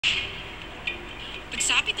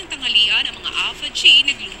Pagsapit ng tanghalian, ang mga Alpha G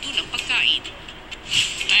nagluto ng pagkain.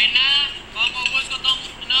 Kain na! Baka maubos ko tong,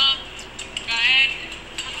 kain!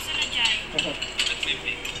 Ako sila dyan. Ano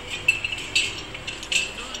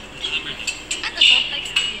to?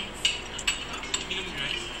 Experience?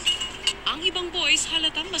 Ang ibang boys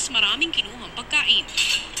halatang mas maraming kinuhang pagkain.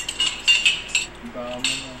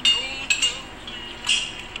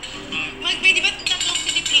 Pwede ba tatlong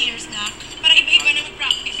city players na? Para iba-iba na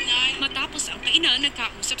mag-practice na. Matapos ang kainan,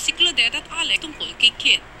 nagkausap si Claudette at Alec tungkol kay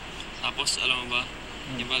Kit. Tapos, alam mo ba?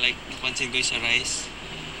 Di ba, like, napansin ko yung sa rice?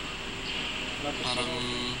 Parang,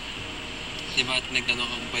 di ba, nagtanong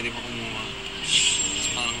ako kung pwede ba kumuha. Tapos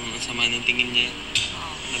parang sama ng tingin niya.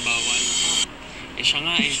 Nabawal. Siya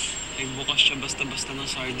nga eh. Bukas siya basta-basta ng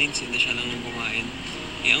sardines. Hindi siya lang kumain.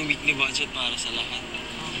 Ang weekly budget para sa lahat.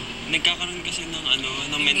 Nagkakaroon kasi ng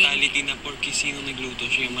mentality na porke sino nagluto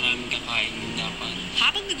siya yung maraming kakain dapat.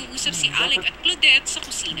 Habang nag-uusap si Alec at Claudette sa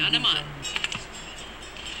kusina naman.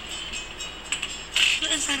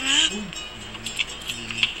 Ang sarap.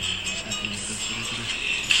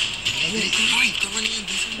 Ay, tama na yan.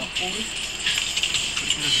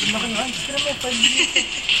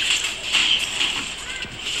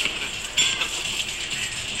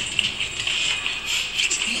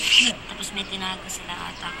 Tapos may tinago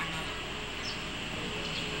sila ata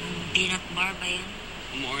peanut bar ba yun?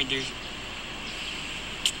 Umu-order.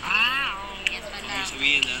 Yes pala.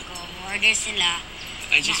 Sabihin Umu-order sila.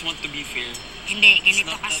 I just want to be fair. Hindi,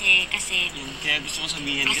 ganito kasi Kaya gusto ko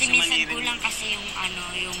sabihin kasi minsan mali rin. kulang kasi yung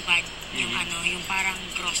yung parang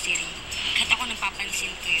grocery. Kahit ako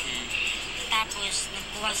napapansin ko yun. Tapos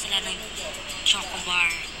nagkuha sila ng choco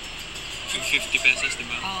bar. Yung 50 pesos, di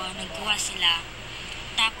ba? Oo, nagkuha sila.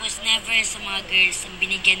 Tapos never sa mga girls ang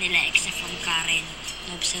binigyan nila except from Karen.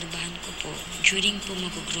 Naobserbahan ko po, during po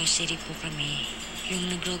mag-grocery po kami, yung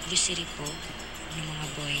nag-grocery po ng mga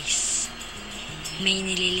boys, may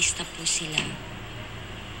nililista po sila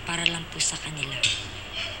para lang po sa kanila.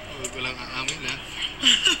 Huwag ko lang aamin, ha?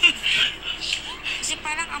 Kasi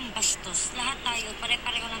parang ang bastos. Lahat tayo,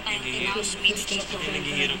 pare-pareho lang tayong housemates dito.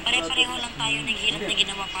 Pare-pareho lang tayo naghirap na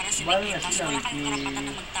ginawa para sa bigyan. Tapos wala kayong karapatan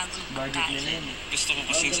na magtago ng pagkain. Gusto ko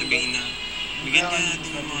kasing sabihin na bigyan ka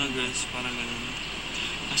natin ng mga girls, parang gano'n.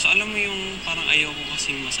 Kaso alam mo yung parang ayaw ko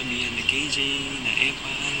kasing masabihan na KJ, na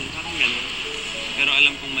Epal, parang gano'n. Pero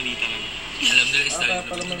alam kong mali talaga. Alam nila yung style na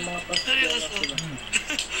Seryoso.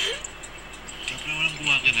 Dapat na walang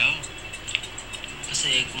kumakinaw.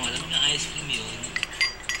 Kasi kung alam niya ice cream yun,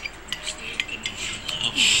 gusto yung ganun.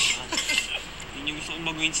 Yun yung gusto kong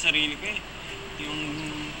baguhin sa sarili ko eh. Yung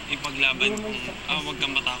ipaglaban kung, wag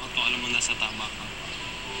kang matakot kung alam mo nasa tama ka.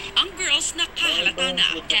 Ang girls nakahalata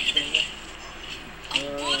na kahit Ang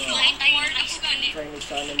good, kain tayo ng ice cream.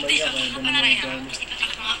 Hindi, ako pa na rin ha. Gusto ka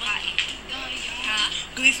lang kumakain. Ha?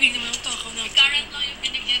 Guys, hindi naman ang takaw na. Current lang yung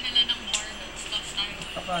binigyan nila ng more stuff tayo.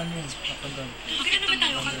 Paano yun? Kapandang. Bakit naman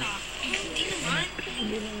tayo kanta? Hindi naman.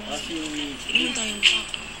 Hindi naman tayo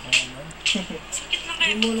takaw. Sakit lang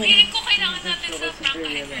kayo. Piling ko kailangan natin sa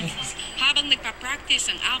practice. habang nagpa-practice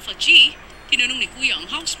ang Alpha G, tinanong ni Kuya ang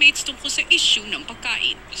housemates tungkol sa issue ng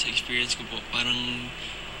pagkain. Sa experience ko po, parang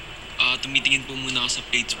tumitingin po muna ako sa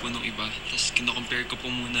plates po ng iba. Tapos kino-compare ko po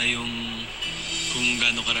muna yung kung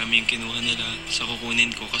gaano karami yung kinuha nila sa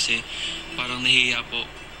kukunin ko. Kasi parang nahihiya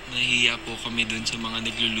po kami dun sa mga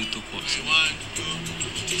nagluluto po. So, 1,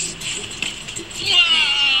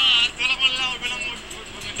 2, tulak mo lang.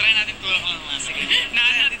 Try natin tulak mo naman. Sige.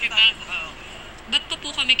 Natin kita. Ba't pa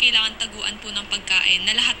po kami kailangan taguan po ng pagkain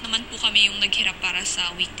na lahat naman po kami yung naghirap para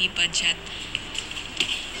sa weekly budget?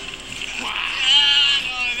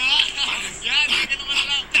 Yan, gagano ka na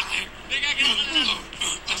lang. Gagano ka na lang.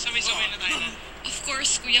 Sabay-sabay na tayo na. Of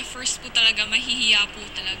course, Kuya, first po talaga mahihiya po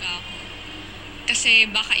talaga ako.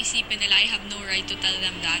 Kasi baka isipin nila I have no right to tell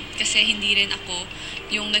them that. Kasi hindi rin ako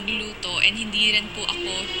yung nagluluto and hindi rin po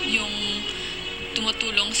ako yung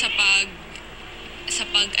tumutulong sa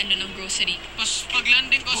ng grocery. Tapos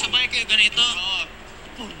pag-landing ko, sabay kayo ganito. Oo.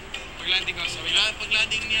 Pag-landing ko, sabay.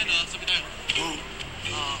 Pag-landing niya, sabay tayo.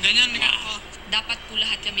 Ganyan nga ako. Dapat po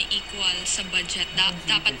lahat kami equal sa budget.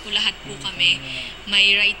 Dapat po lahat po kami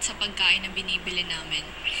may right sa pagkain na binibili namin.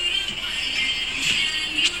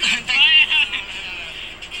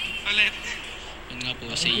 Ulit. Yun nga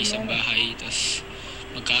po, sa isang bahay, tapos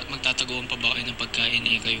magtataguan pa ba kayo ng pagkain,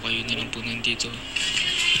 kayo-kayo na lang po nandito.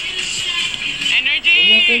 Energy!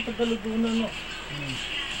 Huwag natin pagkalutunan, no?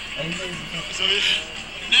 Sorry.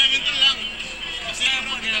 Na, ganito lang. Kasi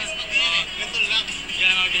ano, ganito lang.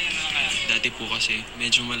 Ganyan na lang kaya. Dati po kasi,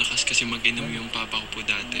 medyo malakas kasi mag-inom yung papa ko po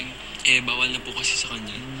dati. Bawal na po kasi sa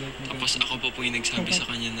kanya. Tapos ako po yung nagsabi sa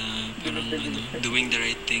kanya na parang doing the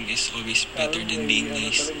right thing is always better than being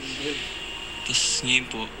nice. Tapos ngayon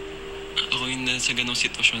po, ako yung nasa ganong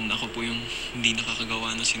sitwasyon, ako po yung hindi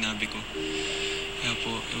nakakagawa ng sinabi ko. Kaya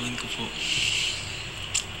po, ewan ko po.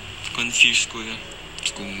 Confused ko yan.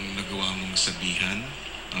 Kung nagawa mong sabihan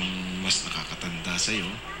ang mas nakakatanda sa'yo,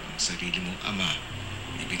 ang sarili mong ama,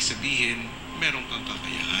 ibig sabihin, meron kang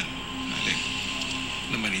kakayahan,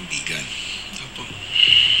 na manindigan. Opo.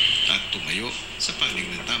 At tumayo sa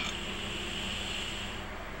panig ng tama.